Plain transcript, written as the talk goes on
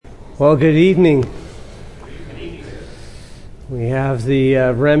Well, good evening. We have the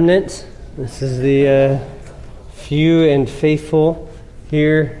remnant. This is the few and faithful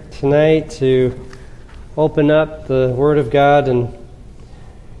here tonight to open up the Word of God. And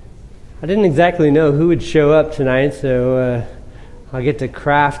I didn't exactly know who would show up tonight, so I'll get to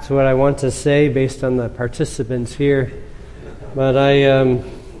craft what I want to say based on the participants here. But I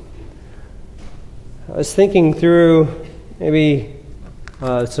was thinking through maybe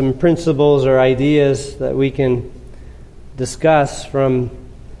some principles or ideas that we can discuss from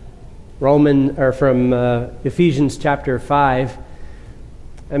Ephesians chapter 5,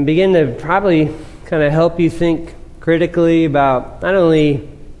 and begin to probably kind of help you think critically about not only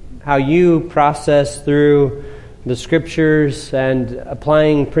how you process through the Scriptures and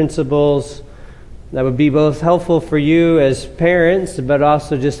applying principles that would be both helpful for you as parents, but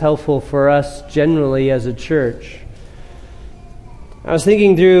also just helpful for us generally as a church. I was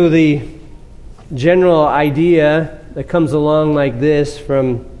thinking through the general idea that comes along like this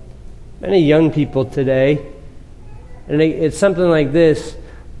from many young people today. And it's something like this.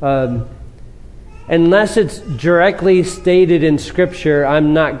 Unless it's directly stated in Scripture,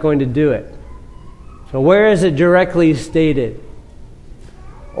 I'm not going to do it. So where is it directly stated?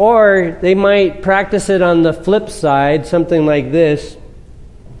 Or they might practice it on the flip side, something like this.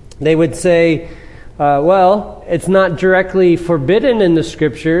 They would say, well, it's not directly forbidden in the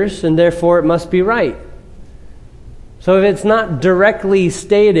Scriptures, and therefore it must be right. So if it's not directly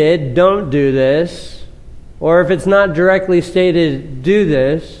stated, don't do this. Or if it's not directly stated, do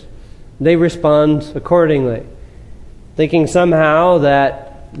this, they respond accordingly, thinking somehow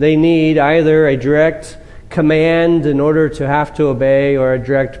that they need either a direct command in order to have to obey or a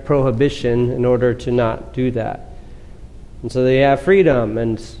direct prohibition in order to not do that. And so they have freedom.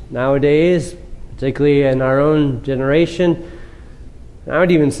 And nowadays, particularly in our own generation, I would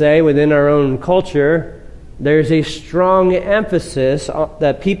even say within our own culture, there's a strong emphasis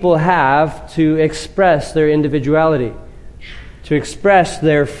that people have to express their individuality, to express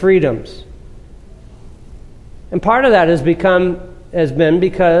their freedoms. And part of that has been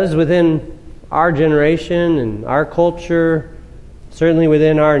because within our generation and our culture, certainly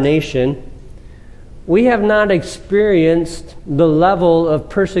within our nation, we have not experienced the level of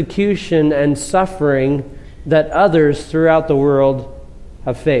persecution and suffering that others throughout the world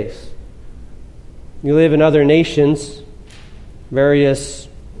have faced. You live in other nations, various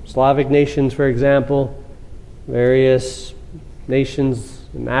Slavic nations, for example, various nations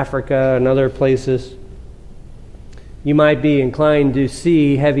in Africa and other places. You might be inclined to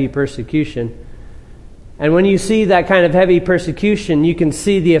see heavy persecution. And when you see that kind of heavy persecution, you can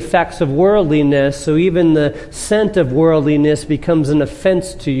see the effects of worldliness. So even the scent of worldliness becomes an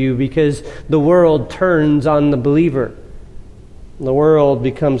offense to you because the world turns on the believer. The world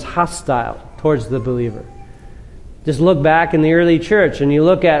becomes hostile towards the believer. Just look back in the early church and you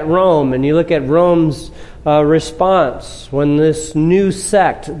look at Rome and you look at Rome's response when this new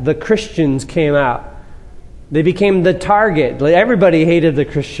sect, the Christians, came out. They became the target. Everybody hated the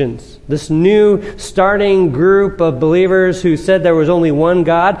Christians. This new starting group of believers who said there was only one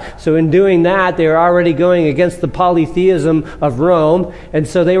God. So in doing that, they were already going against the polytheism of Rome. And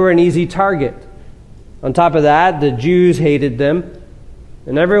so they were an easy target. On top of that, the Jews hated them.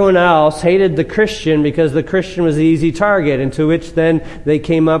 And everyone else hated the Christian because the Christian was the easy target, and to which then they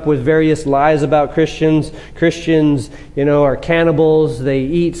came up with various lies about Christians. Christians, are cannibals. They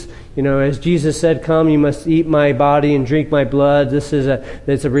eat, as Jesus said, come, you must eat my body and drink my blood. It's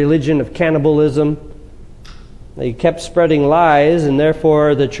a religion of cannibalism. They kept spreading lies, and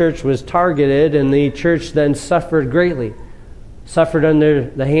therefore the church was targeted, and the church then suffered greatly. Suffered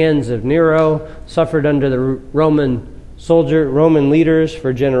under the hands of Nero, suffered under the Roman leaders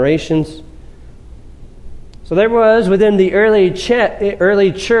for generations. So there was within the early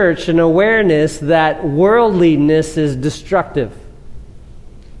church an awareness that worldliness is destructive.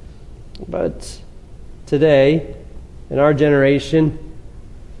 But today, in our generation,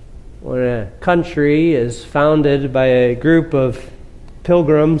 when a country is founded by a group of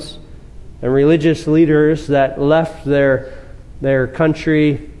pilgrims and religious leaders that left their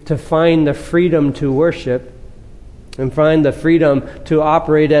country to find the freedom to worship, and find the freedom to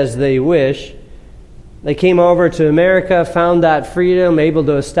operate as they wish. They came over to America, found that freedom, able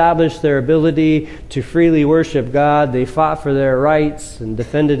to establish their ability to freely worship God. They fought for their rights and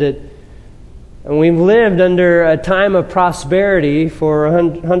defended it. And we've lived under a time of prosperity for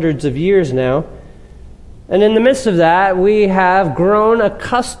hundreds of years now. And in the midst of that, we have grown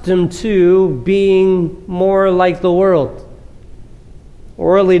accustomed to being more like the world.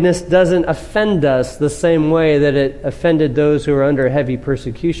 Worldliness doesn't offend us the same way that it offended those who are under heavy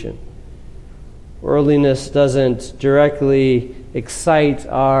persecution. Worldliness doesn't directly excite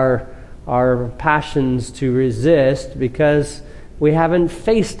our passions to resist because we haven't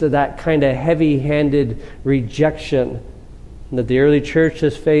faced that kind of heavy-handed rejection that the early church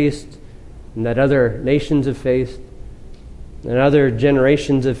has faced and that other nations have faced and other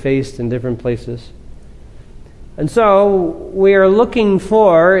generations have faced in different places. And so we are looking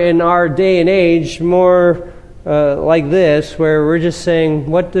for, in our day and age, more like this, where we're just saying,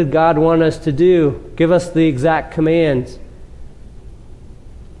 what did God want us to do? Give us the exact commands.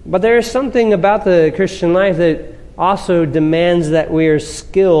 But there is something about the Christian life that also demands that we are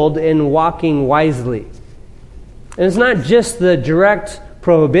skilled in walking wisely. And it's not just the direct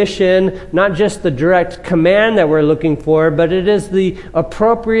prohibition, not just the direct command that we're looking for, but it is the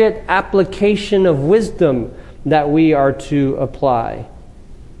appropriate application of wisdom that we are to apply.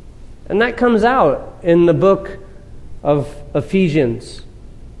 And that comes out in the book of Ephesians.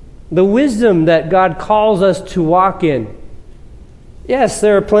 The wisdom that God calls us to walk in. Yes,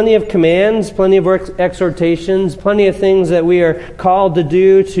 there are plenty of commands, plenty of exhortations, plenty of things that we are called to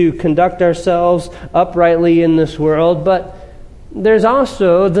do to conduct ourselves uprightly in this world, but there's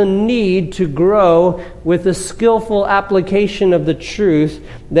also the need to grow with a skillful application of the truth,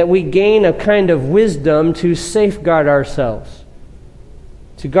 that we gain a kind of wisdom to safeguard ourselves,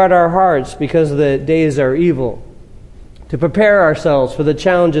 to guard our hearts because the days are evil, to prepare ourselves for the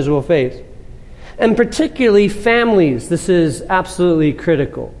challenges we'll face. And particularly families, this is absolutely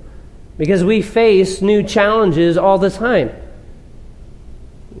critical because we face new challenges all the time.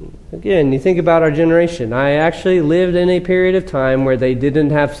 Again, you think about our generation. I actually lived in a period of time where they didn't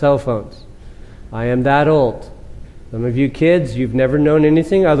have cell phones. I am that old. Some of you kids, you've never known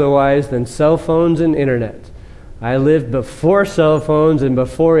anything otherwise than cell phones and internet. I lived before cell phones and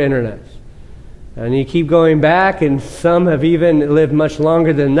before internet. And you keep going back, and some have even lived much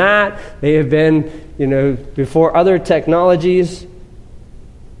longer than that. They have been, before other technologies.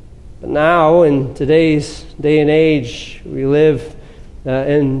 But now, in today's day and age, we live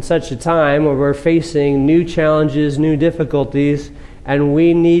in such a time where we're facing new challenges, new difficulties, and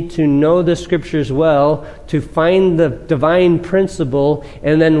we need to know the Scriptures well to find the divine principle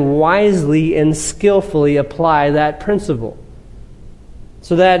and then wisely and skillfully apply that principle.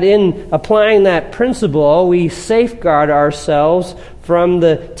 So that in applying that principle, we safeguard ourselves from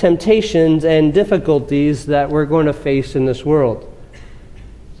the temptations and difficulties that we're going to face in this world.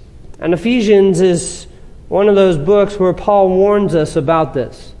 And Ephesians is one of those books where Paul warns us about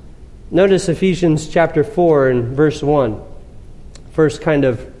this. Notice Ephesians chapter 4 and verse 1. First kind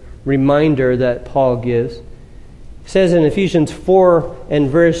of reminder that Paul gives. He says in Ephesians 4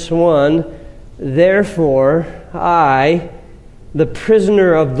 and verse 1, "Therefore I, the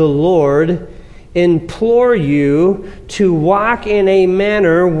prisoner of the Lord, implore you to walk in a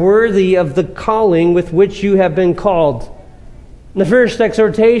manner worthy of the calling with which you have been called." The first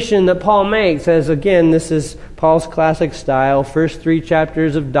exhortation that Paul makes, as again, this is Paul's classic style, first 3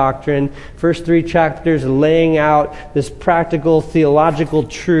 chapters of doctrine, first 3 chapters laying out this practical theological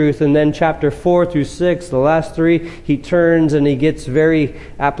truth, and then chapter 4 through 6, the last 3, he turns and he gets very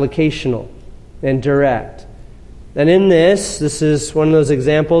applicational and direct. And in this is one of those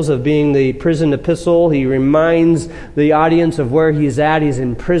examples of being the prison epistle. He reminds the audience of where he's at. He's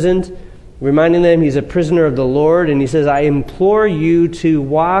imprisoned, reminding them he's a prisoner of the Lord. And he says, "I implore you to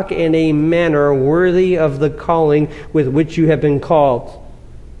walk in a manner worthy of the calling with which you have been called."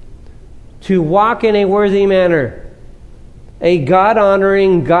 To walk in a worthy manner, a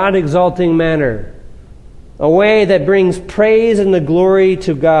God-honoring, God-exalting manner. A way that brings praise and the glory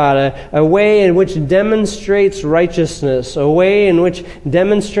to God. A way in which demonstrates righteousness. A way in which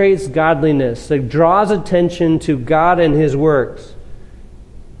demonstrates godliness. That draws attention to God and His works.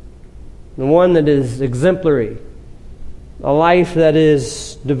 The one that is exemplary. A life that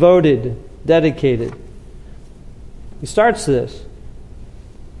is devoted, dedicated. He starts this.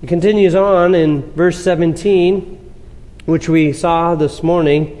 He continues on in verse 17, which we saw this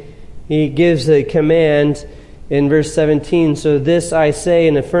morning. He gives a command in verse 17, "So this I say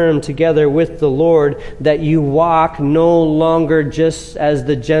and affirm together with the Lord, that you walk no longer just as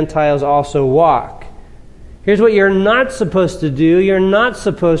the Gentiles also walk." Here's what you're not supposed to do. You're not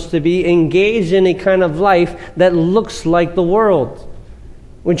supposed to be engaged in a kind of life that looks like the world.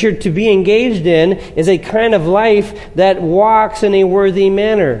 What you're to be engaged in is a kind of life that walks in a worthy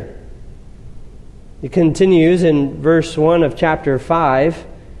manner. It continues in verse 1 of chapter 5.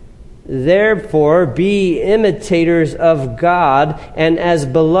 "Therefore be imitators of God, and as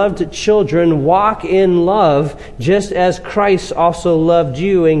beloved children walk in love, just as Christ also loved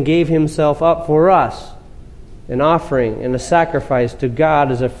you and gave Himself up for us." an offering and a sacrifice to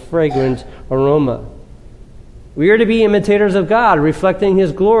God as a fragrant aroma. We are to be imitators of God, reflecting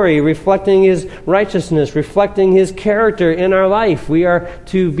His glory, reflecting His righteousness, reflecting His character in our life. We are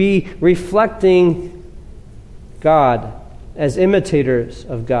to be reflecting God as imitators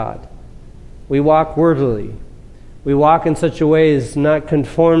of God. We walk worthily. We walk in such a way as not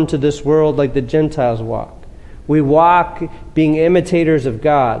conform to this world like the Gentiles walk. We walk being imitators of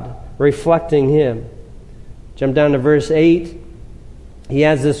God, reflecting Him. Jump down to verse 8. He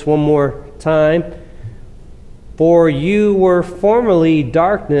has this one more time. For you were formerly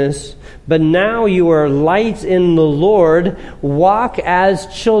darkness, but now you are light in the Lord. Walk as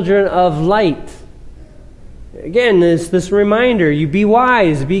children of light. Again, it's this reminder. You be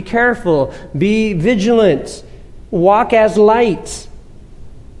wise, be careful, be vigilant. Walk as light.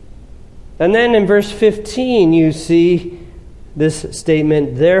 And then in verse 15, you see this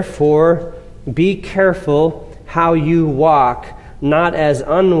statement, therefore, be careful how you walk, not as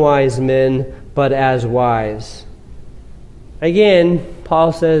unwise men, but as wise. Again,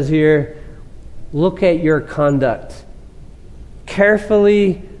 Paul says here, look at your conduct.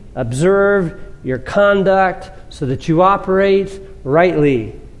 Carefully observe your conduct so that you operate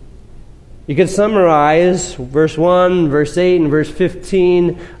rightly. You could summarize verse 1, verse 8, and verse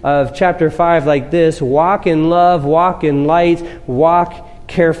 15 of chapter 5 like this: walk in love, walk in light, walk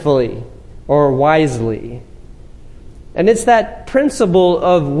carefully or wisely. And it's that principle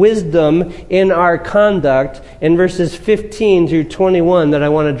of wisdom in our conduct in verses 15 through 21 that I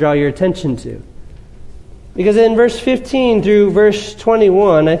want to draw your attention to. Because in verse 15 through verse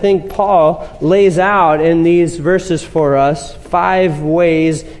 21, I think Paul lays out in these verses for us 5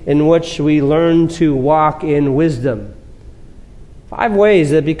 ways in which we learn to walk in wisdom. 5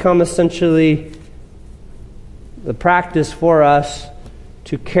 ways that become essentially the practice for us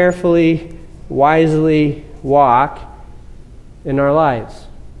to carefully, wisely walk in our lives.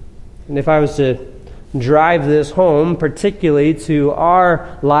 And if I was to drive this home, particularly to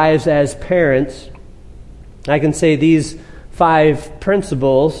our lives as parents, I can say these 5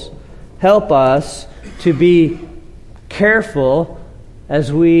 principles help us to be careful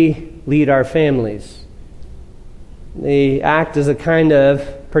as we lead our families. They act as a kind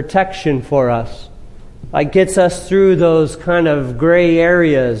of protection for us. It gets us through those kind of gray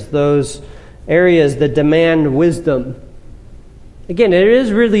areas, those areas that demand wisdom. Again, it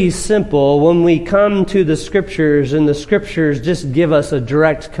is really simple when we come to the Scriptures, and the Scriptures just give us a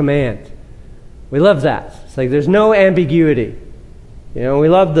direct command. We love that. It's like there's no ambiguity. You know, we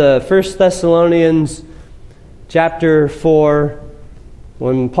love the 1 Thessalonians chapter 4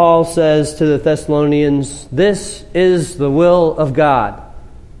 when Paul says to the Thessalonians, this is the will of God,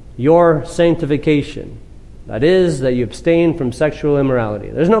 your sanctification. That is, that you abstain from sexual immorality.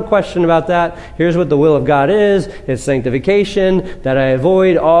 There's no question about that. Here's what the will of God is. It's sanctification, that I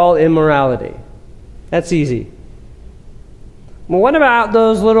avoid all immorality. That's easy. Well, what about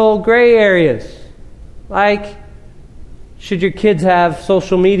those little gray areas? Like, should your kids have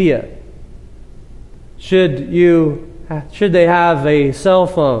social media? Should they have a cell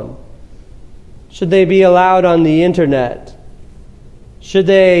phone? Should they be allowed on the internet? Should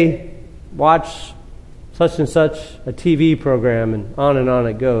they watch such and such a TV program, and on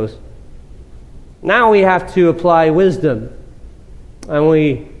it goes. Now we have to apply wisdom.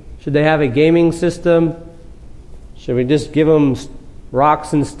 And should they have a gaming system? Should we just give them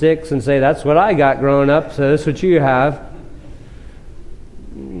rocks and sticks and say, that's what I got growing up, so that's what you have?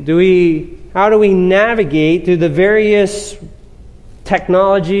 How do we navigate through the various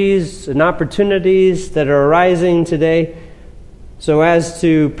technologies and opportunities that are arising today, so as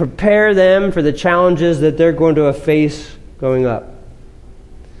to prepare them for the challenges that they're going to face going up?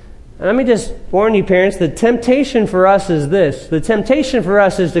 And let me just warn you, parents, the temptation for us is this. The temptation for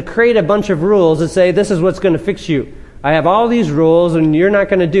us is to create a bunch of rules and say, this is what's going to fix you. I have all these rules, and you're not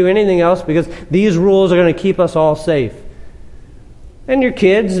going to do anything else because these rules are going to keep us all safe. And your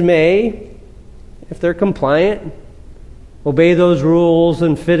kids may, if they're compliant, obey those rules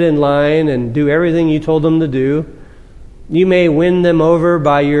and fit in line and do everything you told them to do. You may win them over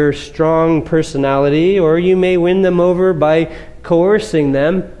by your strong personality, or you may win them over by coercing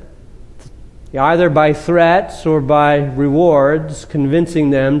them, either by threats or by rewards,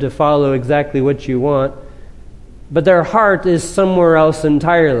 convincing them to follow exactly what you want. But their heart is somewhere else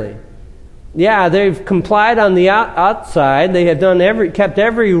entirely. Yeah, they've complied on the outside. They have kept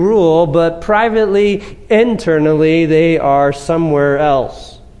every rule, but privately, internally, they are somewhere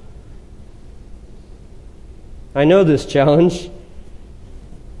else. I know this challenge.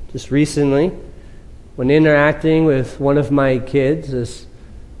 Just recently, when interacting with one of my kids, as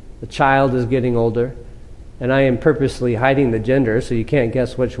the child is getting older, And I am purposely hiding the gender so you can't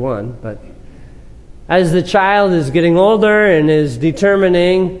guess which one. But as the child is getting older and is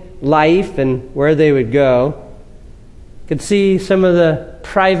determining life and where they would go, you could see some of the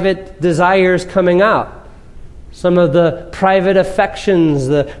private desires coming out. Some of the private affections,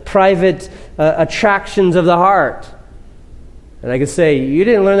 the private attractions of the heart. And I could say, you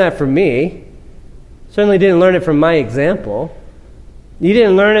didn't learn that from me. Certainly didn't learn it from my example. You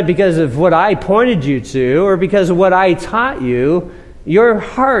didn't learn it because of what I pointed you to or because of what I taught you. Your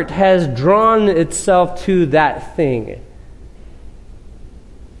heart has drawn itself to that thing.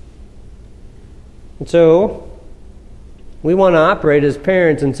 And so, we want to operate as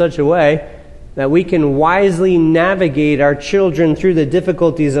parents in such a way that we can wisely navigate our children through the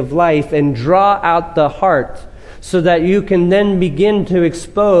difficulties of life and draw out the heart so that you can then begin to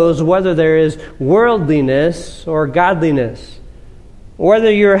expose whether there is worldliness or godliness.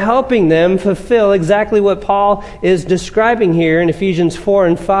 Whether you're helping them fulfill exactly what Paul is describing here in Ephesians 4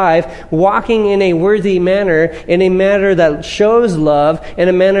 and 5, walking in a worthy manner, in a manner that shows love, in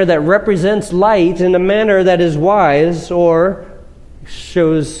a manner that represents light, in a manner that is wise, or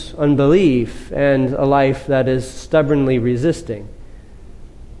shows unbelief and a life that is stubbornly resisting.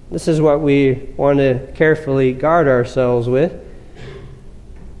 This is what we want to carefully guard ourselves with.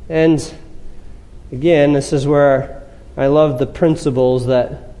 And again, this is where I love the principles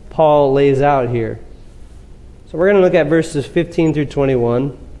that Paul lays out here. So we're going to look at verses 15 through 21.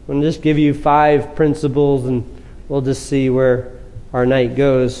 I'm going to just give you 5 principles and we'll just see where our night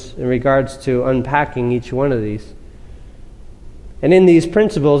goes in regards to unpacking each one of these. And in these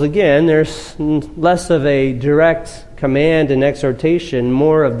principles, again, there's less of a direct command and exhortation,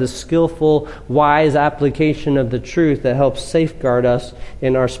 more of the skillful, wise application of the truth that helps safeguard us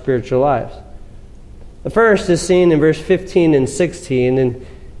in our spiritual lives. The first is seen in verse 15 and 16, and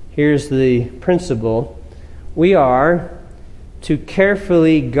here's the principle. We are to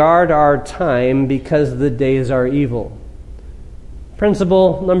carefully guard our time because the days are evil.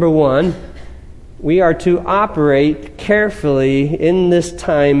 Principle number 1. We are to operate carefully in this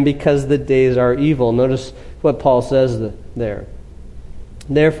time because the days are evil. Notice what Paul says there.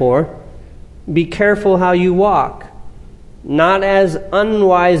 Therefore, be careful how you walk, not as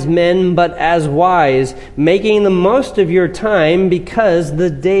unwise men, but as wise, making the most of your time because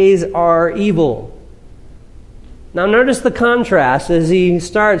the days are evil. Now notice the contrast as he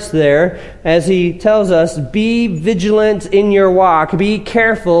starts there, as he tells us, be vigilant in your walk, be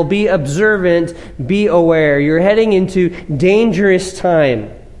careful, be observant, be aware. You're heading into dangerous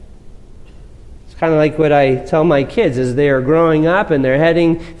time. It's kind of like what I tell my kids as they are growing up and they're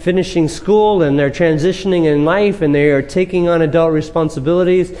finishing school and they're transitioning in life and they are taking on adult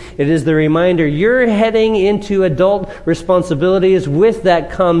responsibilities. It is the reminder, you're heading into adult responsibilities. With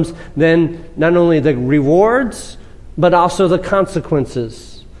that comes then not only the rewards, but also the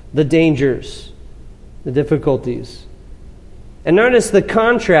consequences, the dangers, the difficulties. And notice the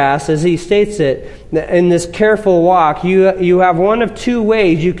contrast as he states it. In this careful walk, you have one of 2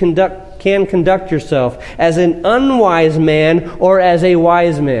 ways you can conduct yourself, as an unwise man or as a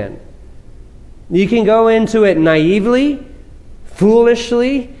wise man. You can go into it naively,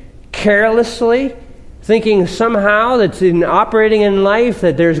 foolishly, carelessly, thinking somehow that in operating in life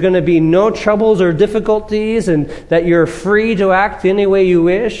that there's going to be no troubles or difficulties and that you're free to act any way you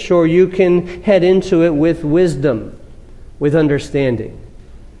wish, or you can head into it with wisdom, with understanding.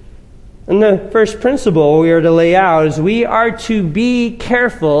 And the first principle we are to lay out is we are to be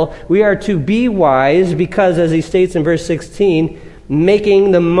careful, we are to be wise, because as he states in verse 16, making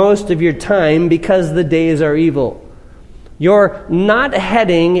the most of your time because the days are evil. You're not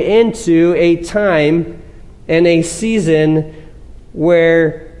heading into a time and a season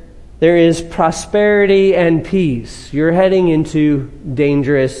where there is prosperity and peace. You're heading into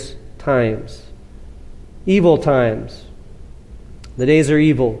dangerous times, evil times. The days are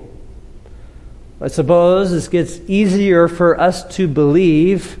evil. I suppose this gets easier for us to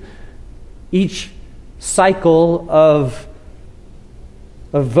believe each cycle of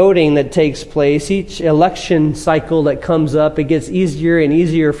voting that takes place, each election cycle that comes up, it gets easier and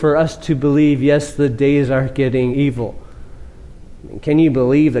easier for us to believe, yes, the days are getting evil. I mean, can you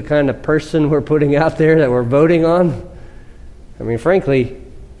believe the kind of person we're putting out there that we're voting on? I mean, frankly,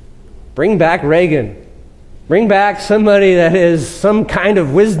 bring back Reagan. Bring back somebody that is some kind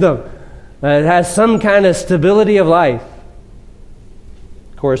of wisdom, that has some kind of stability of life.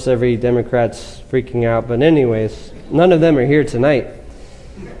 Of course, every Democrat's freaking out, but anyways, none of them are here tonight.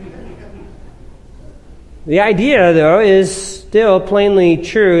 The idea, though, is still plainly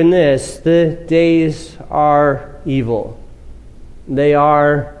true in this. The days are evil. They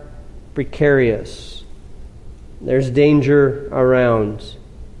are precarious. There's danger around.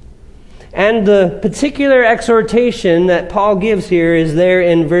 And the particular exhortation that Paul gives here is there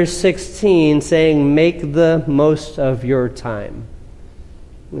in verse 16, saying, make the most of your time.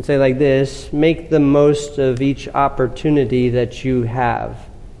 I would say like this, make the most of each opportunity that you have.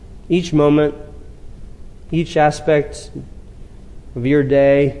 Each moment, each aspect of your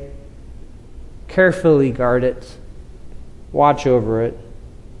day, carefully guard it. Watch over it.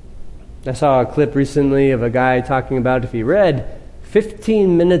 I saw a clip recently of a guy talking about if he read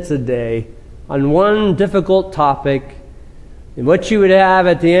 15 minutes a day on one difficult topic, and what you would have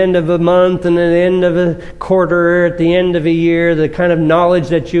at the end of a month and at the end of a quarter, at the end of a year, the kind of knowledge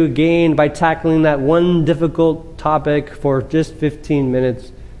that you gain by tackling that one difficult topic for just 15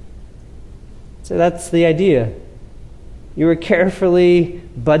 minutes. So that's the idea. You are carefully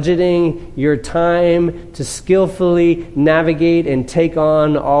budgeting your time to skillfully navigate and take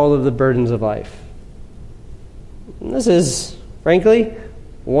on all of the burdens of life. And this is, frankly,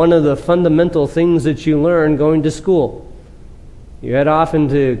 one of the fundamental things that you learn going to school. You head off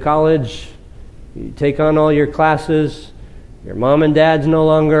into college, you take on all your classes, your mom and dad's no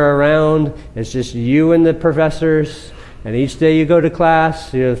longer around, it's just you and the professors, and each day you go to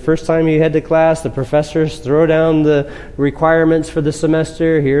class, the first time you head to class, the professors throw down the requirements for the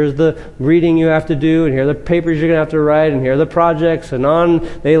semester, here's the reading you have to do, and here are the papers you're going to have to write, and here are the projects, and on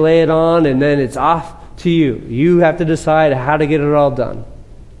they lay it on, and then it's off to you. You have to decide how to get it all done.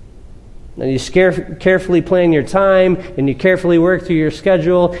 And you carefully plan your time, and you carefully work through your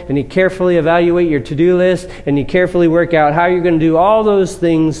schedule, and you carefully evaluate your to-do list, and you carefully work out how you're going to do all those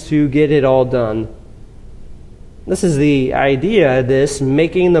things to get it all done. This is the idea of this,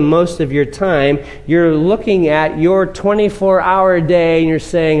 making the most of your time. You're looking at your 24-hour day, and you're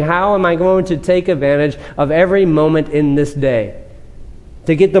saying, how am I going to take advantage of every moment in this day?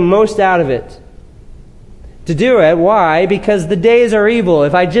 To get the most out of it. To do it, why? Because the days are evil.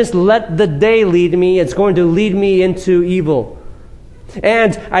 If I just let the day lead me, it's going to lead me into evil.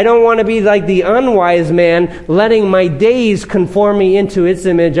 And I don't want to be like the unwise man, letting my days conform me into its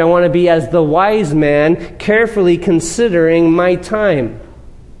image. I want to be as the wise man, carefully considering my time.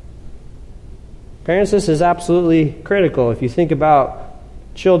 Parents, this is absolutely critical. If you think about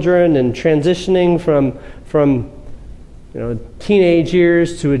children and transitioning from teenage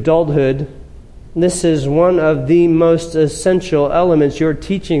years to adulthood, this is one of the most essential elements you're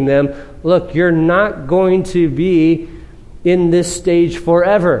teaching them. Look, you're not going to be in this stage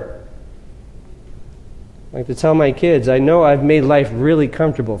forever. I like to tell my kids, I know I've made life really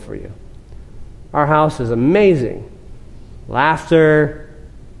comfortable for you. Our house is amazing. Laughter,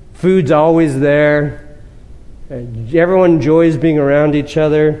 food's always there. Everyone enjoys being around each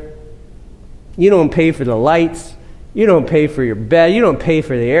other. You don't pay for the lights. You don't pay for your bed. You don't pay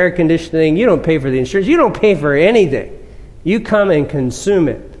for the air conditioning. You don't pay for the insurance. You don't pay for anything. You come and consume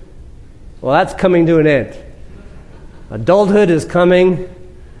it. Well, that's coming to an end. Adulthood is coming.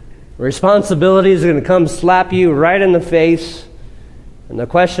 Responsibilities are going to come slap you right in the face. And the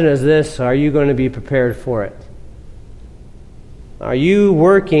question is this, are you going to be prepared for it? Are you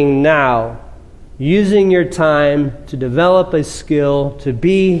working now, using your time to develop a skill, to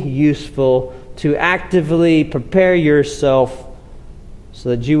be useful, to actively prepare yourself so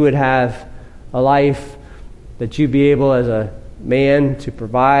that you would have a life that you'd be able as a man to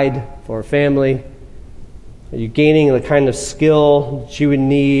provide for a family? Are you gaining the kind of skill that you would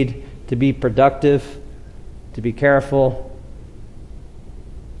need to be productive, to be careful,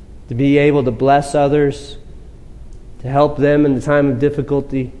 to be able to bless others, to help them in the time of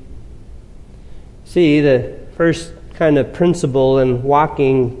difficulty? See, the first kind of principle in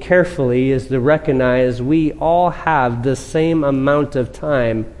walking carefully is to recognize we all have the same amount of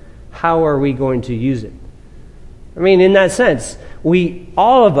time. How are we going to use it? I mean, in that sense,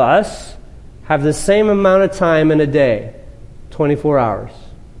 all of us have the same amount of time in a day, 24 hours.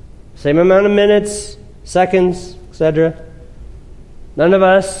 Same amount of minutes, seconds, etc. None of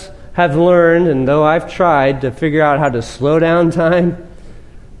us have learned, and though I've tried to figure out how to slow down time,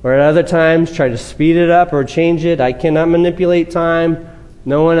 or at other times try to speed it up or change it, I cannot manipulate time.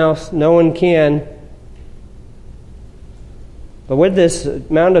 No one can. But with this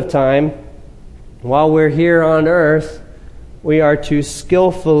amount of time, while we're here on earth, we are to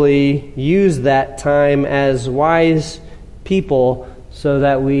skillfully use that time as wise people so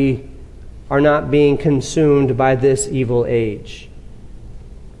that we are not being consumed by this evil age.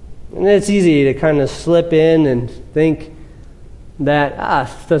 And it's easy to kind of slip in and think that,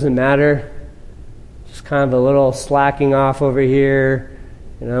 it doesn't matter. Just kind of a little slacking off over here.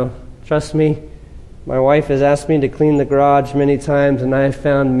 Trust me, my wife has asked me to clean the garage many times, and I have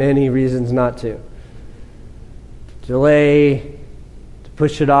found many reasons not to. delay, to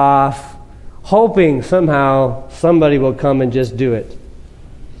push it off, hoping somehow somebody will come and just do it.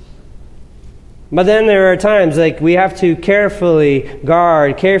 But then there are times like we have to carefully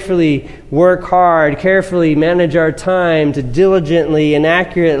guard, carefully work hard, carefully manage our time to diligently and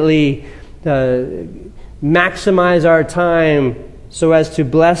accurately maximize our time so as to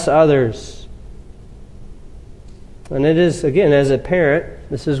bless others. And it is, again, as a parent,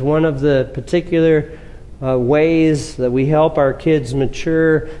 this is one of the particular ways that we help our kids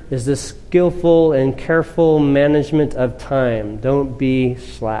mature, is the skillful and careful management of time. Don't be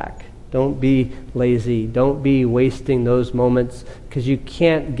slack. Don't be lazy. Don't be wasting those moments, because you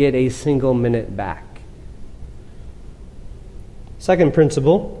can't get a single minute back. Second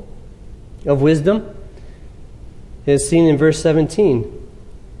principle of wisdom is seen in verse 17,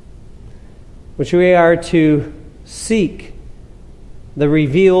 which we are to seek the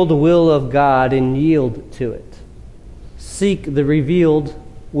revealed will of God and yield to it. Seek the revealed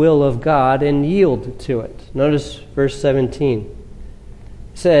will of God and yield to it. Notice verse 17.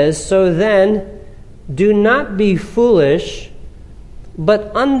 It says, "So then, do not be foolish, but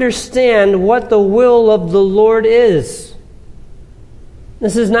understand what the will of the Lord is."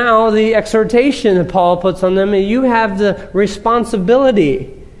 This is now the exhortation that Paul puts on them. You have the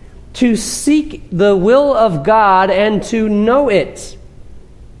responsibility to seek the will of God and to know it.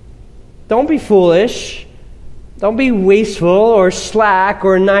 Don't be foolish. Don't be wasteful or slack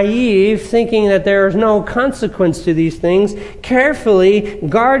or naive, thinking that there is no consequence to these things. Carefully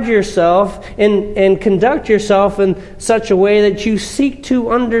guard yourself and conduct yourself in such a way that you seek to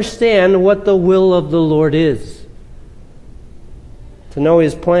understand what the will of the Lord is. To know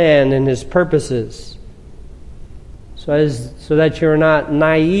His plan and His purposes. So that you're not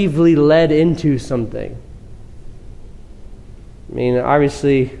naively led into something. I mean,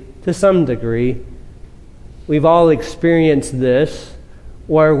 obviously, to some degree, we've all experienced this,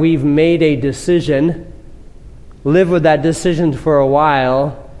 where we've made a decision, lived with that decision for a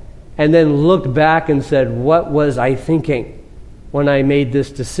while, and then looked back and said, what was I thinking when I made this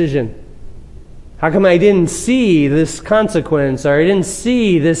decision? How come I didn't see this consequence, or I didn't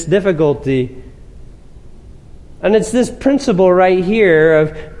see this difficulty? And it's this principle right here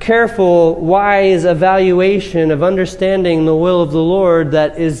of careful, wise evaluation of understanding the will of the Lord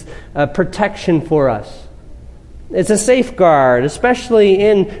that is a protection for us. It's a safeguard, especially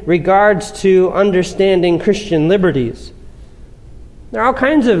in regards to understanding Christian liberties. There are all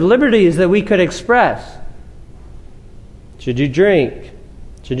kinds of liberties that we could express. Should you drink?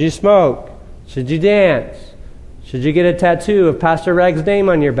 Should you smoke? Should you dance? Should you get a tattoo of Pastor Ragg's name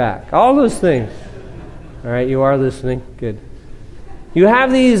on your back? All those things. All right, you are listening. Good. You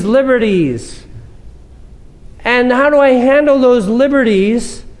have these liberties. And how do I handle those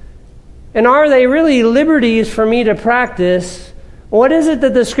liberties? And are they really liberties for me to practice? What is it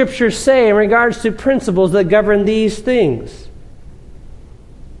that the Scriptures say in regards to principles that govern these things?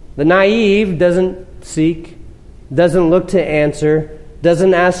 The naive doesn't seek, doesn't look to answer,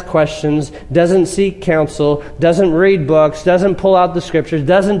 doesn't ask questions, doesn't seek counsel, doesn't read books, doesn't pull out the Scriptures,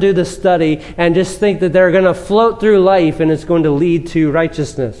 doesn't do the study, and just think that they're going to float through life and it's going to lead to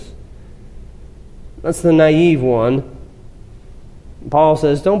righteousness. That's the naive one. Paul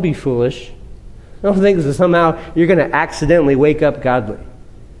says, don't be foolish. Don't think that somehow you're going to accidentally wake up godly.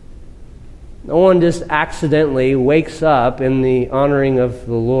 No one just accidentally wakes up in the honoring of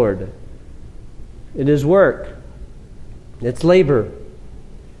the Lord. It is work. It's labor.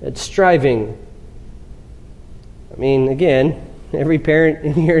 It's striving. I mean, again, every parent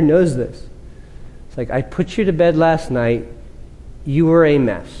in here knows this. It's like, I put you to bed last night. You were a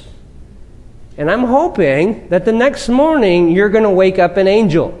mess. And I'm hoping that the next morning you're going to wake up an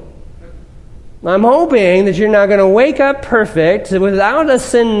angel. I'm hoping that you're not going to wake up perfect without a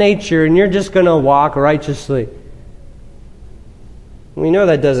sin nature and you're just going to walk righteously. We know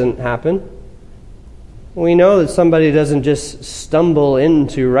that doesn't happen. We know that somebody doesn't just stumble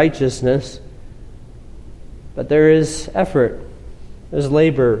into righteousness, but there is effort, there's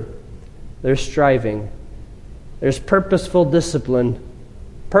labor, there's striving, there's purposeful discipline,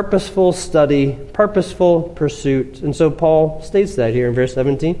 purposeful study, purposeful pursuit. And so Paul states that here in verse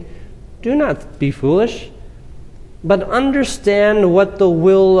 17. Do not be foolish, but understand what the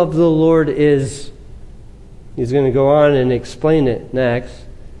will of the Lord is. He's going to go on and explain it next.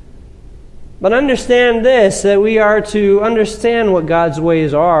 But understand this, that we are to understand what God's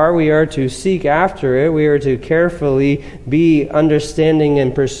ways are. We are to seek after it. We are to carefully be understanding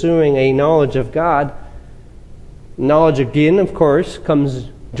and pursuing a knowledge of God. Knowledge, again, of course, comes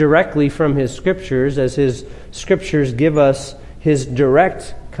directly from His Scriptures, as His Scriptures give us His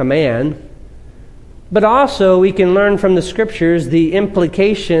direct command. But also we can learn from the Scriptures the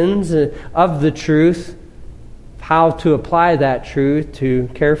implications of the truth, how to apply that truth to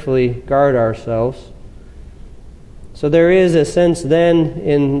carefully guard ourselves. So there is a sense then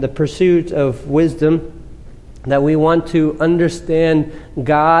in the pursuit of wisdom that we want to understand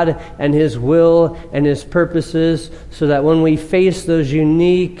God and His will and His purposes, so that when we face those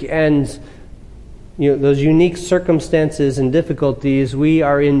unique circumstances and difficulties, we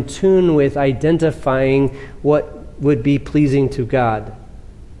are in tune with identifying what would be pleasing to God.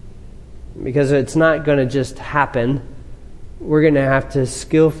 Because it's not going to just happen. We're going to have to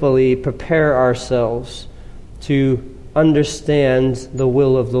skillfully prepare ourselves to understand the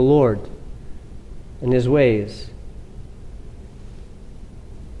will of the Lord and His ways.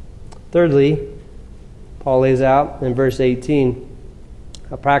 Thirdly, Paul lays out in verse 18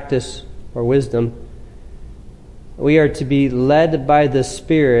 a practice or wisdom. We are to be led by the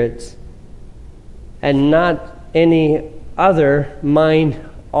Spirit and not any other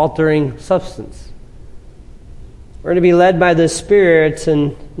mind-altering substance. We're to be led by the Spirit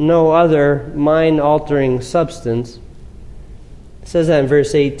and no other mind-altering substance. It says that in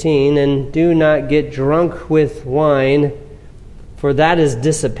verse 18, and do not get drunk with wine, for that is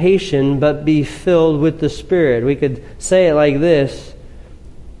dissipation, but be filled with the Spirit. We could say it like this: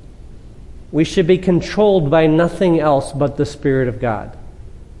 we should be controlled by nothing else but the Spirit of God.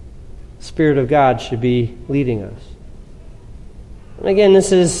 The Spirit of God should be leading us. And again,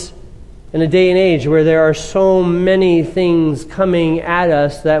 this is in a day and age where there are so many things coming at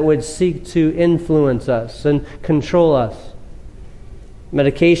us that would seek to influence us and control us.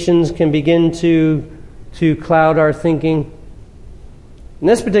 Medications can begin to cloud our thinking. In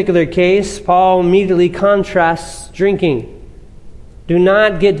this particular case, Paul immediately contrasts drinking. Do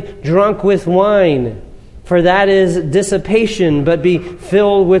not get drunk with wine, for that is dissipation, but be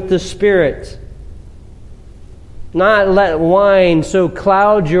filled with the Spirit. Not let wine so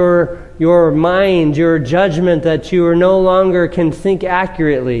cloud your mind, your judgment, that you no longer can think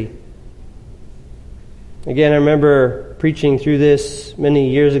accurately. Again, I remember preaching through this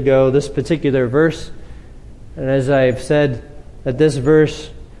many years ago, this particular verse. And as I've said, that this verse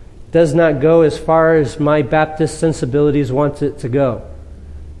does not go as far as my Baptist sensibilities want it to go.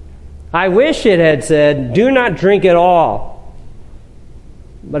 I wish it had said, do not drink at all.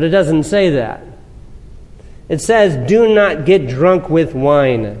 But it doesn't say that. It says, do not get drunk with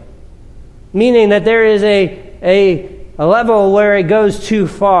wine. Meaning that there is a level where it goes too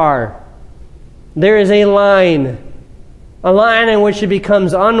far. There is a line in which it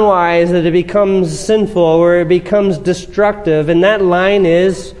becomes unwise, that it becomes sinful, where it becomes destructive, and that line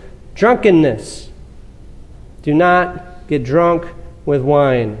is drunkenness. Do not get drunk with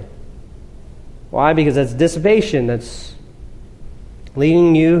wine. Why? Because that's dissipation. That's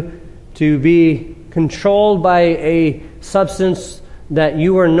leading you to be controlled by a substance that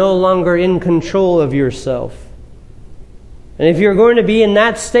you are no longer in control of yourself. And if you're going to be in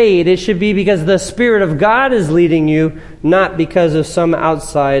that state, it should be because the Spirit of God is leading you, not because of some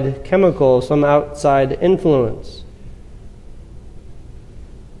outside chemical, some outside influence.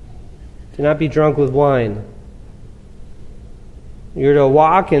 Do not be drunk with wine. You're to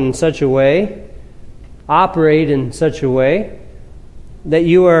walk in such a way, operate in such a way, that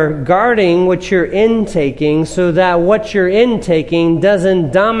you are guarding what you're intaking, so that what you're intaking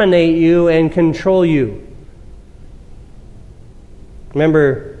doesn't dominate you and control you. I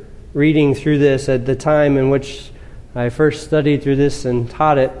remember reading through this at the time in which I first studied through this and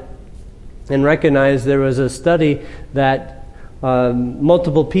taught it, and recognized there was a study that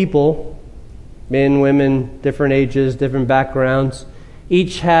multiple people, men, women, different ages, different backgrounds,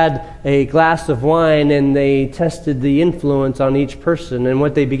 each had a glass of wine, and they tested the influence on each person. And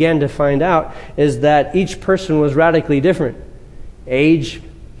what they began to find out is that each person was radically different. Age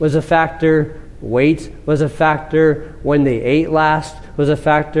was a factor. Weight was a factor. When they ate last was a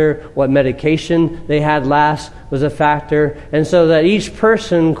factor. What medication they had last was a factor. And so that each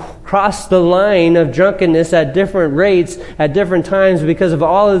person crossed the line of drunkenness at different rates at different times because of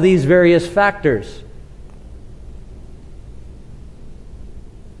all of these various factors.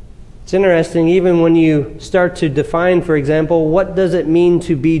 It's interesting, even when you start to define, for example, what does it mean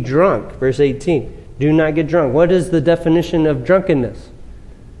to be drunk? Verse 18, do not get drunk. What is the definition of drunkenness?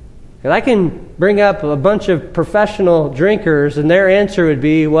 And I can bring up a bunch of professional drinkers, and their answer would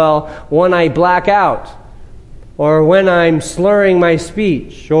be, well, when I black out, or when I'm slurring my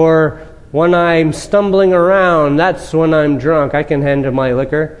speech, or when I'm stumbling around, that's when I'm drunk. I can handle my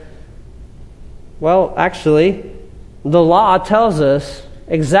liquor. Well, actually, the law tells us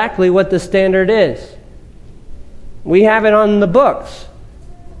exactly what the standard is. We have it on the books.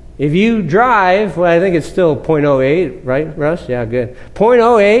 If you drive, well, I think it's still .08, right, Russ? Yeah, good.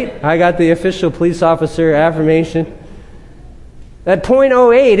 .08, I got the official police officer affirmation. That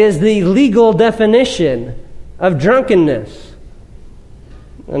 .08 is the legal definition of drunkenness.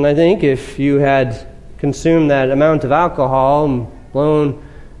 And I think if you had consumed that amount of alcohol and blown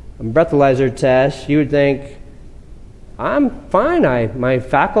a breathalyzer test, you would think, I'm fine. My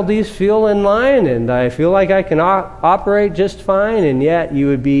faculties feel in line, and I feel like I can operate just fine, and yet you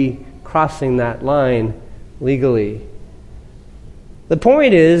would be crossing that line legally. The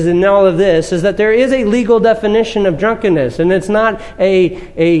point is, in all of this, is that there is a legal definition of drunkenness, and it's not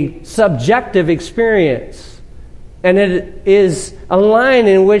a subjective experience. And it is a line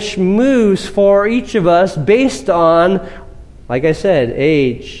in which moves for each of us based on, like I said,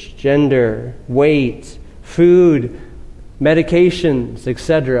 age, gender, weight, food, medications,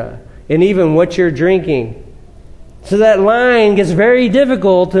 etc., and even what you're drinking. So that line gets very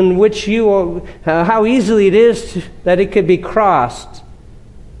difficult in which how easily it is that it could be crossed.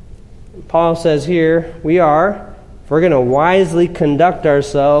 Paul says here, if we're going to wisely conduct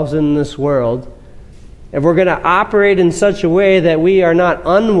ourselves in this world, if we're going to operate in such a way that we are not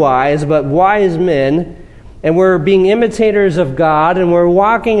unwise, but wise men, and we're being imitators of God, and we're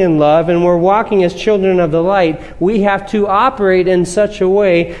walking in love, and we're walking as children of the light, we have to operate in such a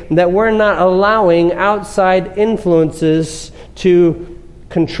way that we're not allowing outside influences to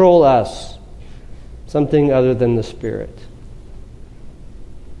control us, something other than the Spirit.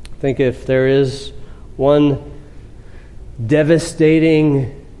 I think if there is one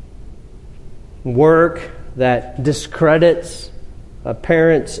devastating work that discredits a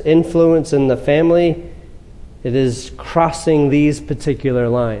parent's influence in the family, it is crossing these particular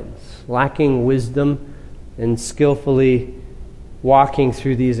lines, lacking wisdom and skillfully walking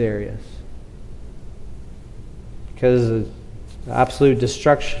through these areas. Because of the absolute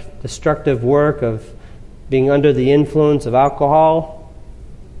destructive work of being under the influence of alcohol.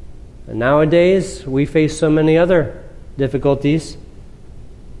 And nowadays, we face so many other difficulties.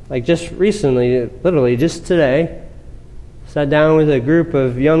 Like just recently, literally just today, sat down with a group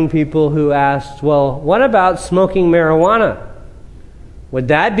of young people who asked, well, what about smoking marijuana? Would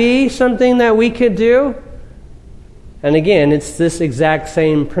that be something that we could do? And again, it's this exact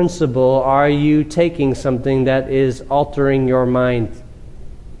same principle. Are you taking something that is altering your mind,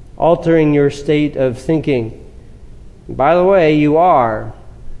 altering your state of thinking? By the way, you are.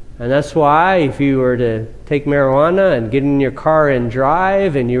 And that's why if you were to take marijuana and get in your car and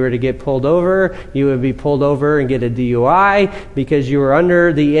drive and you were to get pulled over, you would be pulled over and get a DUI because you were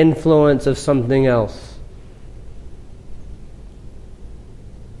under the influence of something else.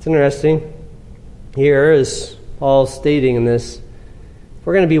 It's interesting. Here, as Paul's stating in this, if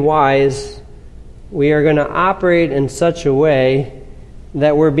we're going to be wise, we are going to operate in such a way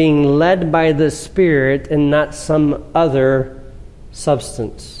that we're being led by the Spirit and not some other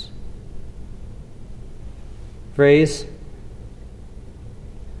substance. Phrase,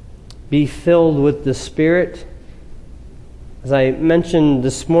 be filled with the Spirit, as I mentioned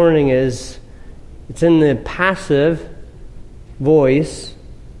this morning, it's in the passive voice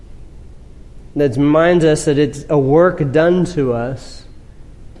that reminds us that it's a work done to us.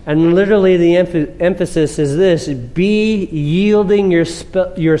 And literally the emphasis is this: be yielding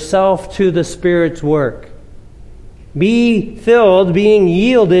yourself to the Spirit's work. Be filled, being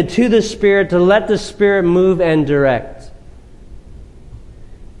yielded to the Spirit to let the Spirit move and direct.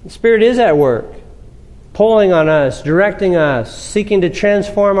 The Spirit is at work, pulling on us, directing us, seeking to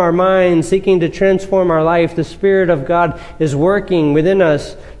transform our minds, seeking to transform our life. The Spirit of God is working within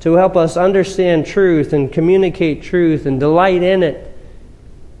us to help us understand truth and communicate truth and delight in it.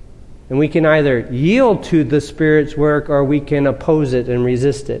 And we can either yield to the Spirit's work or we can oppose it and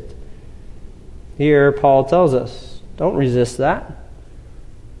resist it. Here, Paul tells us, don't resist that.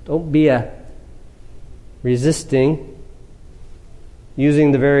 Don't be resisting,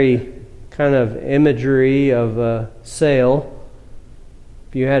 using the very kind of imagery of a sail.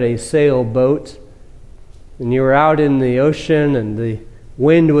 If you had a sailboat and you were out in the ocean and the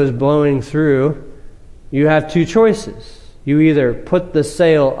wind was blowing through, you have two choices. You either put the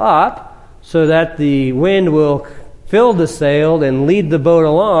sail up so that the wind will fill the sail and lead the boat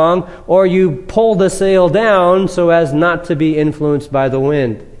along, or you pull the sail down so as not to be influenced by the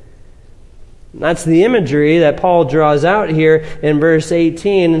wind. That's the imagery that Paul draws out here in verse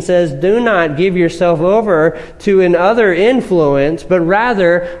 18 and says, do not give yourself over to another influence, but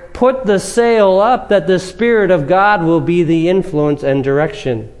rather put the sail up that the Spirit of God will be the influence and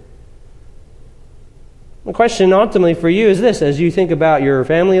direction. The question ultimately for you is this: as you think about your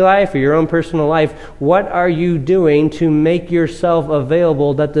family life or your own personal life, what are you doing to make yourself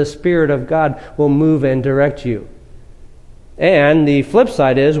available that the Spirit of God will move and direct you? And the flip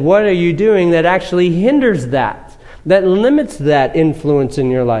side is, what are you doing that actually hinders that limits that influence in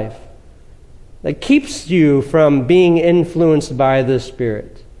your life, that keeps you from being influenced by the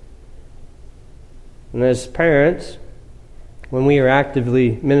Spirit? And as parents, when we are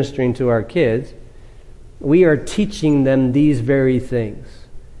actively ministering to our kids, we are teaching them these very things.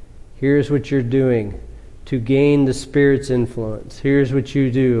 Here's what you're doing to gain the Spirit's influence. Here's what you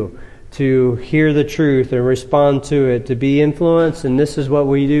do to hear the truth and respond to it, to be influenced, and this is what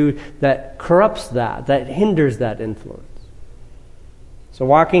we do that corrupts that hinders that influence. So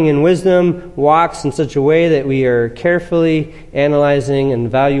walking in wisdom walks in such a way that we are carefully analyzing and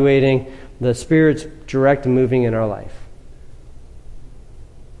evaluating the Spirit's direct moving in our life.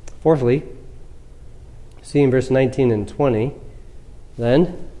 Fourthly, see in verse 19 and 20,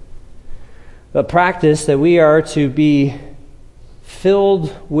 then, a practice that we are to be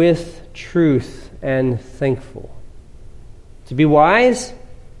filled with truth and thankful. To be wise,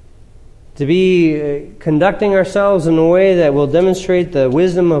 to be conducting ourselves in a way that will demonstrate the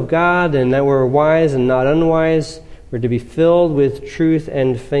wisdom of God and that we're wise and not unwise. We're to be filled with truth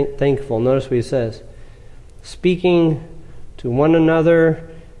and thankful. Notice what he says. Speaking to one another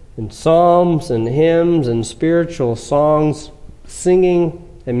in psalms and hymns and spiritual songs, singing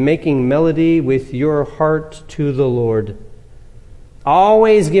and making melody with your heart to the Lord.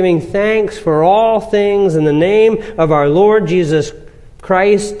 Always giving thanks for all things in the name of our Lord Jesus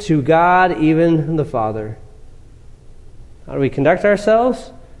Christ to God, even the Father. How do we conduct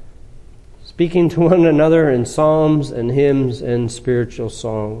ourselves? Speaking to one another in psalms and hymns and spiritual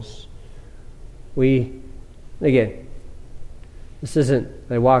songs. Again, this isn't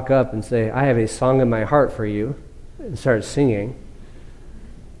I walk up and say, I have a song in my heart for you, and start singing.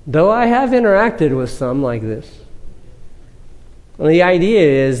 Though I have interacted with some like this. Well, the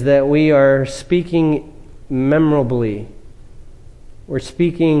idea is that we are speaking memorably. We're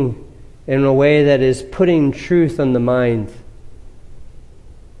speaking in a way that is putting truth on the mind.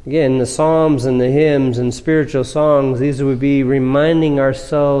 Again, the psalms and the hymns and spiritual songs, these would be reminding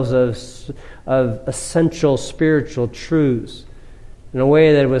ourselves of essential spiritual truths in a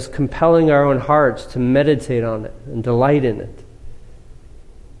way that was compelling our own hearts to meditate on it and delight in it.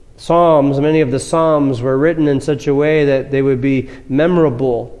 Psalms, many of the Psalms were written in such a way that they would be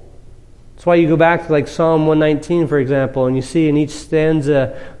memorable. That's why you go back to like Psalm 119, for example, and you see in each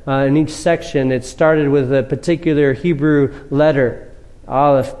stanza, in each section, it started with a particular Hebrew letter,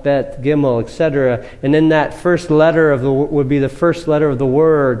 Aleph, Bet, Gimel, etc. And then that first letter would be the first letter of the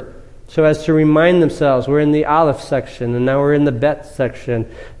word, so as to remind themselves, we're in the Aleph section, and now we're in the Bet section,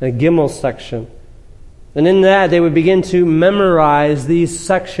 the Gimel section. And in that, they would begin to memorize these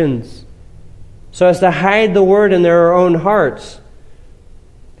sections so as to hide the word in their own hearts.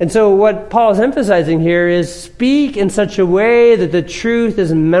 And so what Paul is emphasizing here is speak in such a way that the truth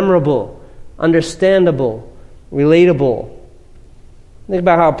is memorable, understandable, relatable. Think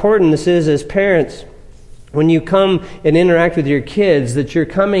about how important this is as parents. When you come and interact with your kids, that you're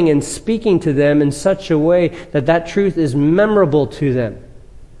coming and speaking to them in such a way that that truth is memorable to them.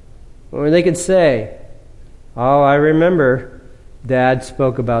 Or they could say, oh, I remember Dad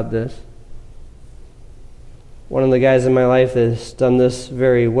spoke about this. One of the guys in my life that has done this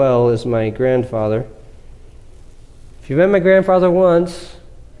very well is my grandfather. If you've met my grandfather once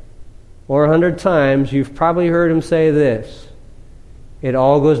or 100 times, you've probably heard him say this. It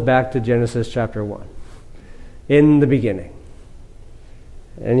all goes back to Genesis chapter 1. In the beginning.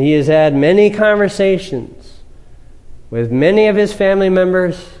 And he has had many conversations with many of his family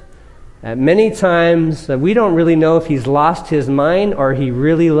members at many times that we don't really know if he's lost his mind or he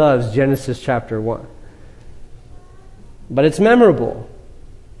really loves Genesis chapter 1. But it's memorable.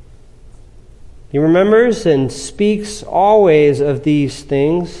 He remembers and speaks always of these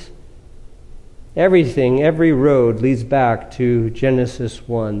things. Everything, every road leads back to Genesis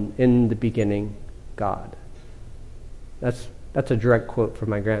 1, in the beginning, God. That's a direct quote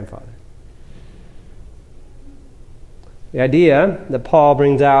from my grandfather. The idea that Paul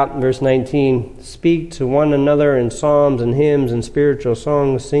brings out in verse 19, speak to one another in psalms and hymns and spiritual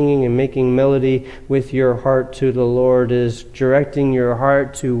songs, singing and making melody with your heart to the Lord, is directing your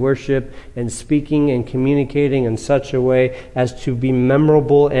heart to worship and speaking and communicating in such a way as to be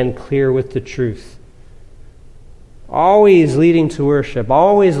memorable and clear with the truth. Always leading to worship,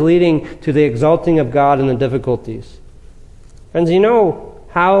 always leading to the exalting of God in the difficulties. Friends, you know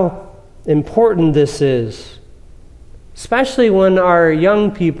how important this is. Especially when our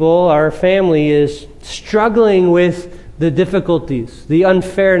young people, our family is struggling with the difficulties, the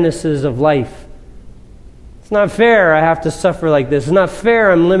unfairnesses of life. It's not fair I have to suffer like this. It's not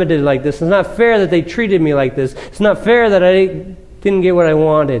fair I'm limited like this. It's not fair that they treated me like this. It's not fair that I didn't get what I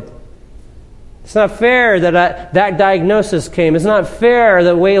wanted. It's not fair that that diagnosis came. It's not fair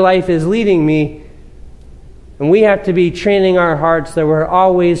the way life is leading me. And we have to be training our hearts that we're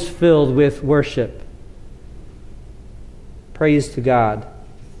always filled with worship. Praise to God.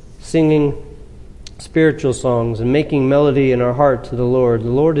 Singing spiritual songs and making melody in our heart to the Lord. The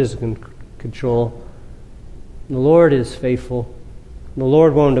Lord is in control. The Lord is faithful. The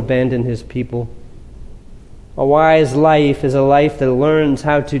Lord won't abandon His people. A wise life is a life that learns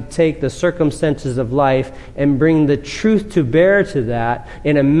how to take the circumstances of life and bring the truth to bear to that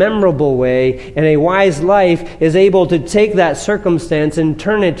in a memorable way. And a wise life is able to take that circumstance and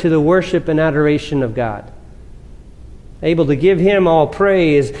turn it to the worship and adoration of God. Able to give Him all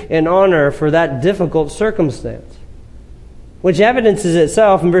praise and honor for that difficult circumstance. Which evidences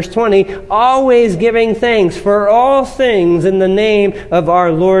itself in verse 20, always giving thanks for all things in the name of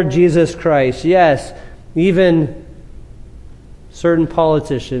our Lord Jesus Christ. Yes, even certain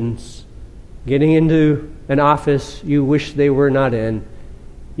politicians getting into an office you wish they were not in,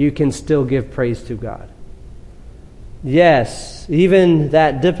 you can still give praise to God. Yes, even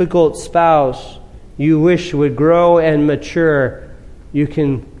that difficult spouse you wish would grow and mature, you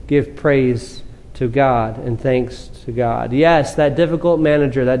can give praise to God and thanks to God. Yes, that difficult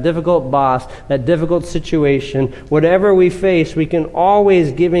manager, that difficult boss, that difficult situation, whatever we face, we can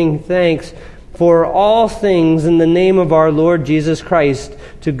always giving thanks for all things in the name of our Lord Jesus Christ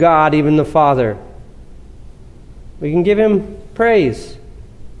to God, even the Father. We can give Him praise.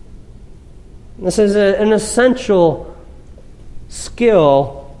 This is an essential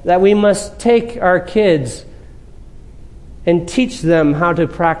skill that we must take our kids and teach them how to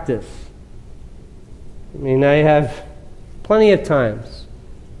practice. I mean, I have plenty of times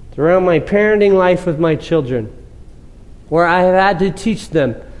throughout my parenting life with my children where I have had to teach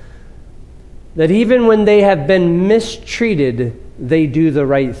them that even when they have been mistreated, they do the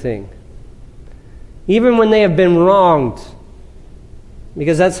right thing. Even when they have been wronged,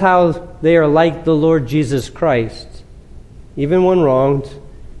 because that's how they are like the Lord Jesus Christ. Even when wronged,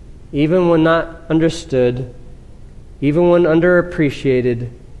 even when not understood, even when underappreciated,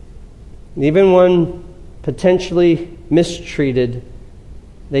 even when potentially mistreated,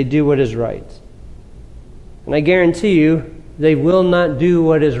 they do what is right. And I guarantee you, they will not do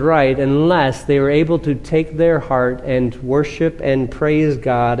what is right unless they are able to take their heart and worship and praise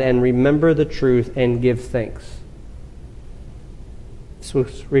God and remember the truth and give thanks. This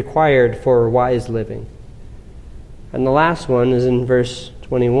was required for wise living. And the last one is in verse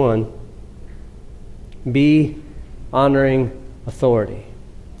 21. Be honoring authority.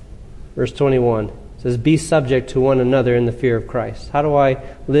 Verse 21 says, be subject to one another in the fear of Christ. How do I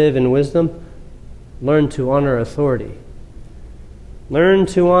live in wisdom? Learn to honor authority. Learn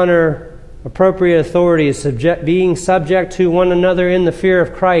to honor appropriate authority, being subject to one another in the fear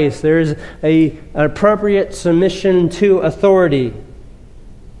of Christ. There's an appropriate submission to authority.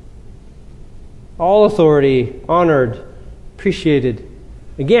 All authority honored, appreciated.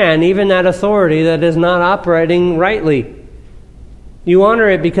 Again, even that authority that is not operating rightly. You honor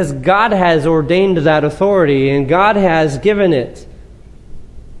it because God has ordained that authority and God has given it.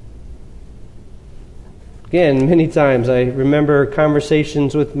 Again, many times I remember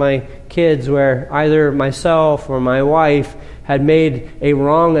conversations with my kids where either myself or my wife had made a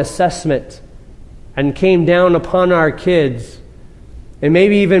wrong assessment and came down upon our kids and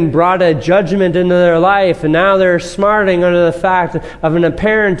maybe even brought a judgment into their life, and now they're smarting under the fact of an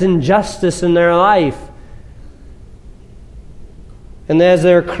apparent injustice in their life. And as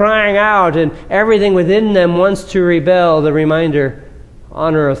they're crying out and everything within them wants to rebel, the reminder,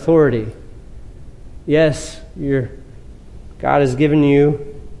 honor authority. Yes, God has given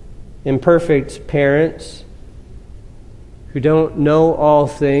you imperfect parents who don't know all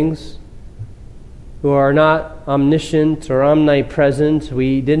things, who are not omniscient or omnipresent.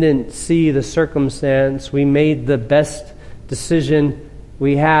 We didn't see the circumstance. We made the best decision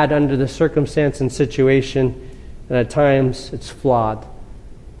we had under the circumstance and situation, and at times it's flawed.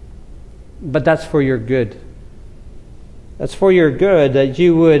 But that's for your good. That's for your good, that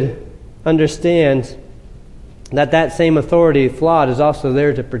you would understand that that same authority, flawed, is also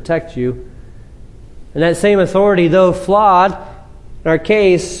there to protect you. And that same authority, though flawed, in our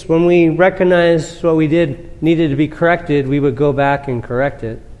case, when we recognize what we did needed to be corrected, we would go back and correct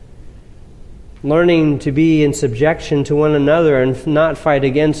it. Learning to be in subjection to one another and not fight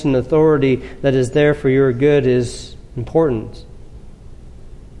against an authority that is there for your good is important.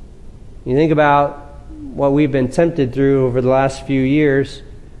 You think about what we've been tempted through over the last few years.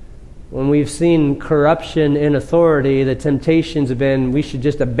 When we've seen corruption in authority, the temptations have been, we should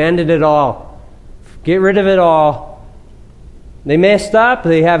just abandon it all. Get rid of it all. They messed up,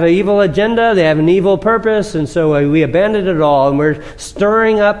 they have an evil agenda, they have an evil purpose, and so we abandon it all, and we're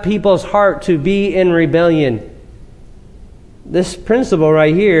stirring up people's heart to be in rebellion. This principle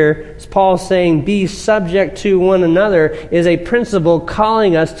right here, as Paul's saying, be subject to one another, is a principle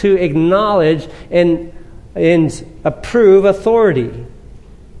calling us to acknowledge and approve authority.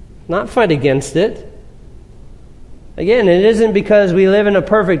 Not fight against it. Again, it isn't because we live in a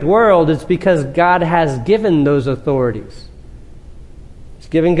perfect world, it's because God has given those authorities. He's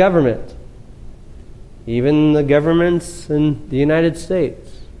given government. Even the governments in the United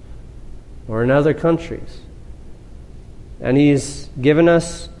States or in other countries. And He's given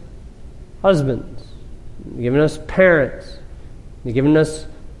us husbands, given us parents, He's given us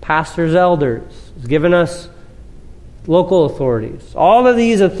pastors, elders, He's given us local authorities. All of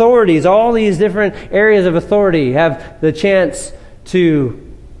these authorities, all these different areas of authority have the chance to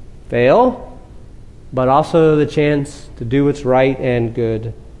fail, but also the chance to do what's right and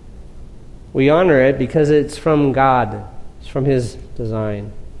good. We honor it because it's from God. It's from His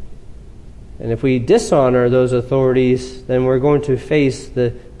design. And if we dishonor those authorities, then we're going to face the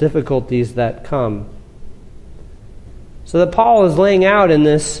difficulties that come. So that Paul is laying out in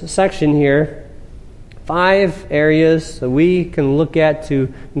this section here 5 areas that we can look at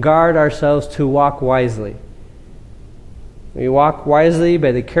to guard ourselves to walk wisely. We walk wisely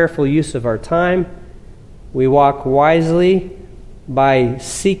by the careful use of our time. We walk wisely by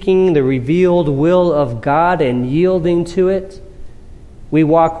seeking the revealed will of God and yielding to it. We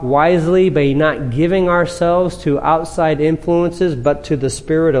walk wisely by not giving ourselves to outside influences, but to the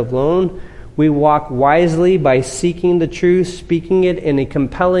Spirit alone. We walk wisely by seeking the truth, speaking it in a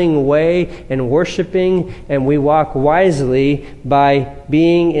compelling way, and worshiping. And we walk wisely by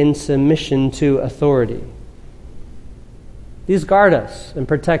being in submission to authority. These guard us and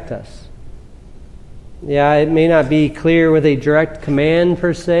protect us. Yeah, it may not be clear with a direct command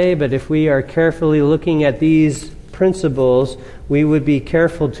per se, but if we are carefully looking at these principles, we would be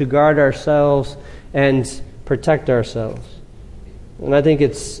careful to guard ourselves and protect ourselves. And I think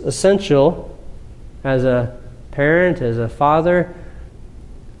it's essential as a parent, as a father,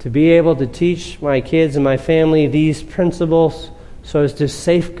 to be able to teach my kids and my family these principles so as to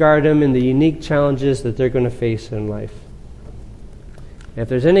safeguard them in the unique challenges that they're going to face in life. If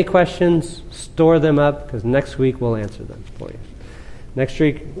there's any questions, store them up, because next week we'll answer them for you. Next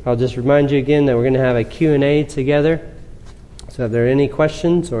week, I'll just remind you again that we're going to have a Q&A together. So if there are any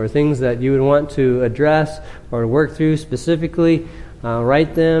questions or things that you would want to address or work through specifically,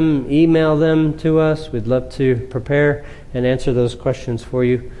 write them, email them to us. We'd love to prepare and answer those questions for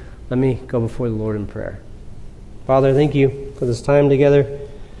you. Let me go before the Lord in prayer. Father, thank you for this time together.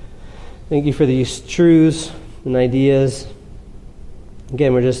 Thank you for these truths and ideas.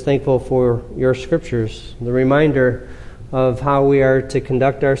 Again, we're just thankful for your scriptures, the reminder of how we are to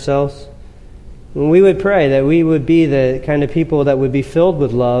conduct ourselves. And we would pray that we would be the kind of people that would be filled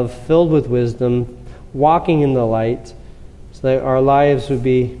with love, filled with wisdom, walking in the light, so that our lives would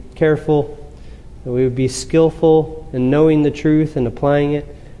be careful, that we would be skillful in knowing the truth and applying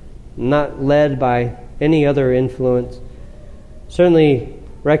it, not led by any other influence. Certainly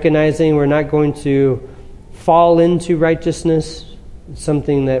recognizing we're not going to fall into righteousness,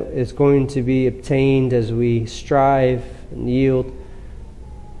 something that is going to be obtained as we strive and yield.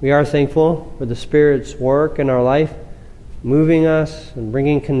 We are thankful for the Spirit's work in our life, moving us and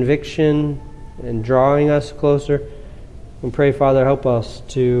bringing conviction and drawing us closer. And pray, Father, help us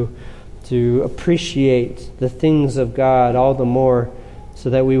to appreciate the things of God all the more so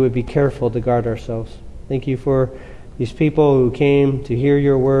that we would be careful to guard ourselves. Thank you for these people who came to hear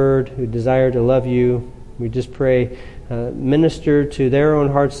your word, who desire to love you. We just pray, minister to their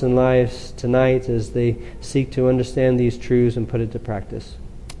own hearts and lives tonight as they seek to understand these truths and put it to practice.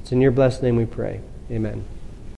 It's in your blessed name we pray. Amen.